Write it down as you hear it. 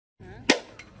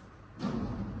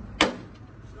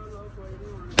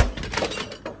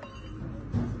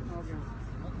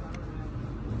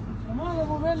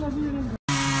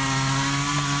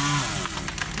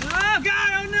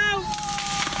God, oh no!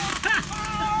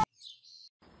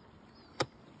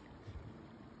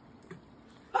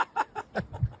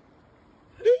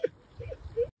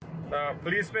 The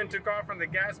policeman took off from the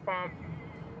gas pump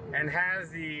and has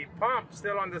the pump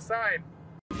still on the side.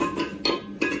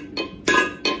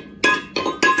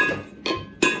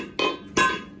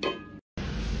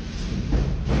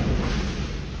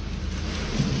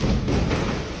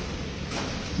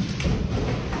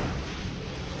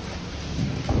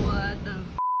 What the f?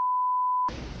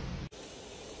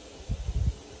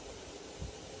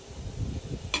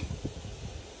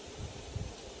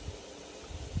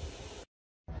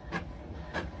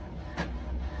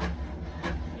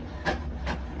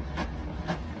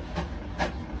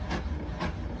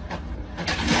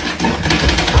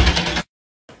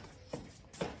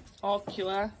 Occhio,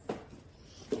 eh?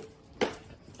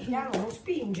 Piano, non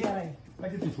spingere. Ma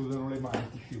che ti sudano le mani,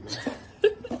 ti scivola.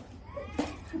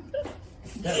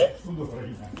 Sudo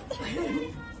prima.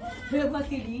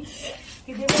 Fermati lì,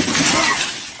 che devo...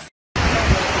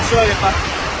 Non so che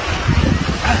fa.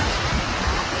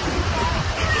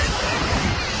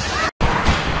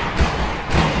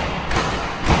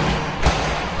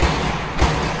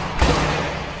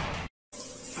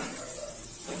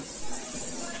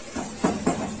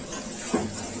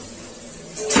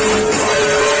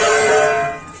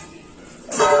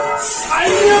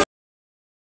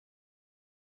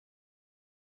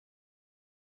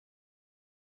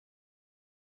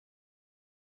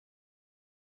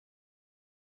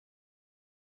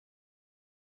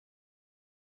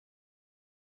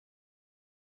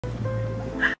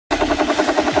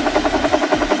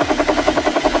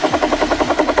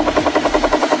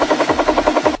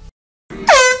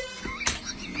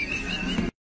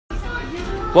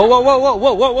 Whoa, whoa, whoa, whoa,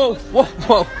 whoa, whoa, whoa, whoa,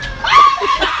 whoa.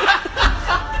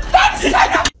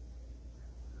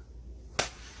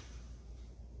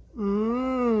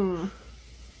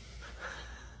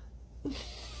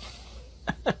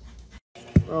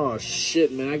 Oh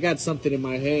shit, man, I got something in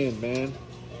my hand, man.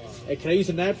 Hey, can I use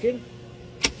a napkin?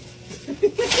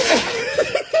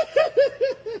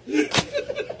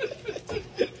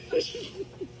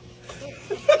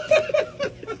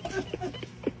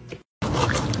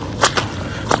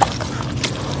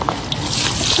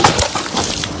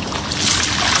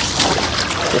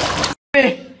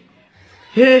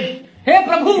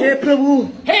 हे प्रभु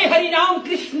हे हरि राम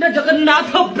कृष्ण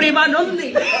जगन्नाथ प्रेमानंद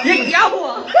ये क्या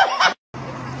हुआ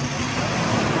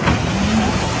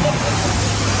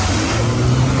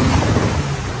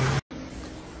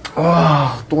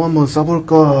아, 또 한번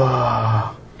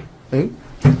싸볼까? 엥?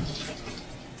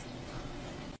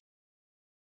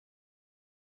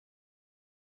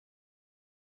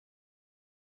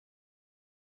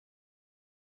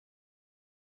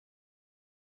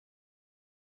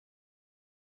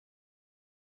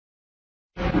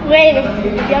 Bueno,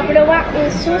 voy a probar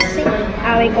un sushi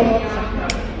a ver cómo está.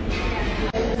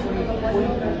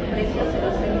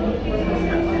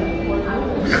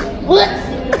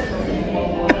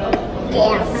 ¡Qué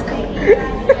asco!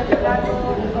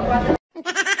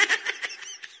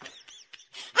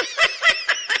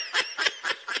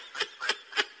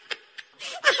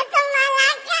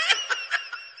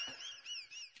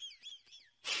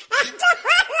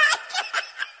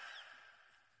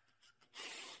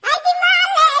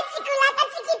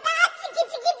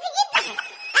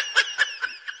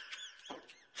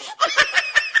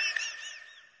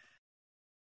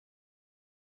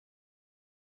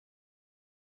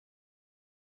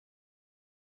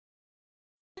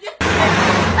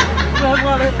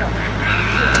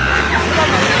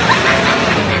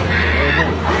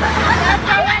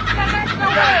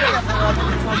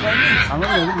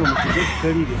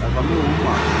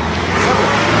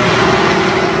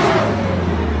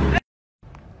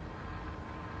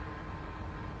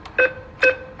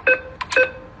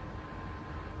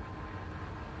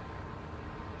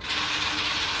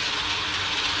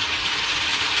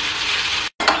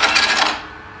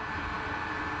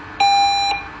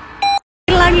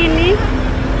 Lagi nih.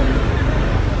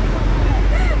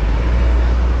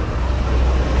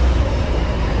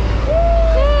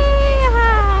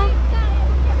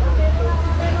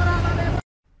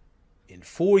 In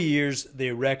 4 years,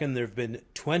 they reckon there have been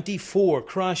 24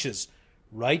 crashes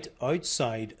right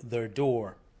outside their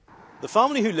door. The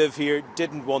family who live here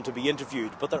didn't want to be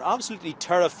interviewed, but they're absolutely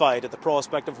terrified at the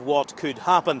prospect of what could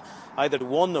happen, either to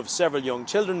one of several young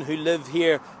children who live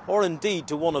here or indeed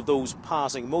to one of those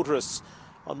passing motorists.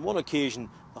 On one occasion,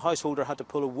 the householder had to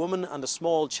pull a woman and a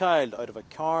small child out of a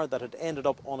car that had ended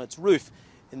up on its roof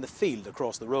in the field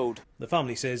across the road. The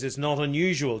family says it's not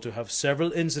unusual to have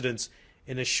several incidents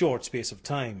in a short space of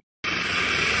time.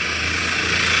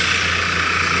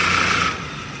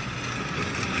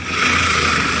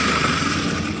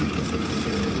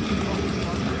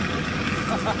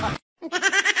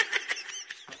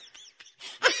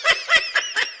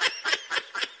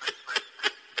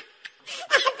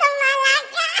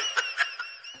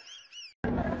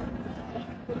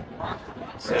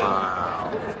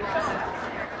 Wow.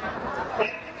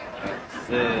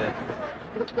 Sick.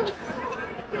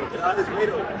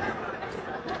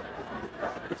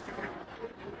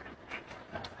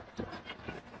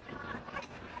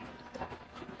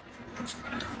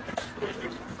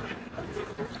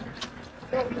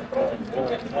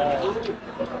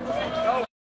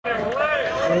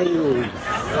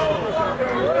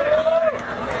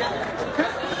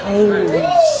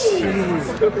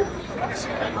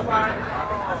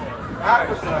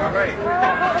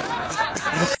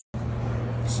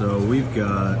 So we've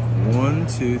got 1,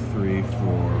 2, 3,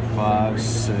 4, 5,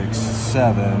 6,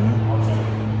 7,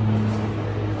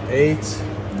 8,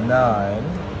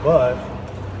 9, but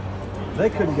they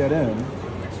couldn't get in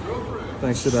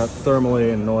thanks to that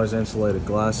thermally and noise insulated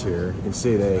glass here. You can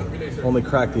see they only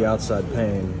cracked the outside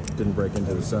pane, didn't break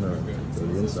into the center or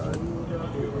the inside.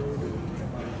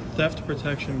 Theft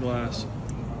protection glass.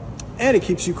 And it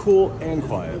keeps you cool and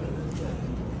quiet.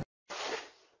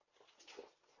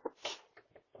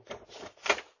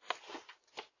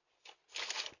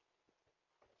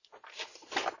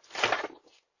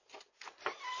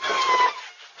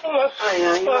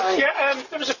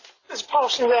 There's a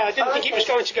parcel there. I didn't think it was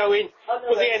going to go in,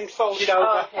 but the end folded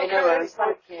over. Okay, no worries.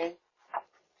 Thank you.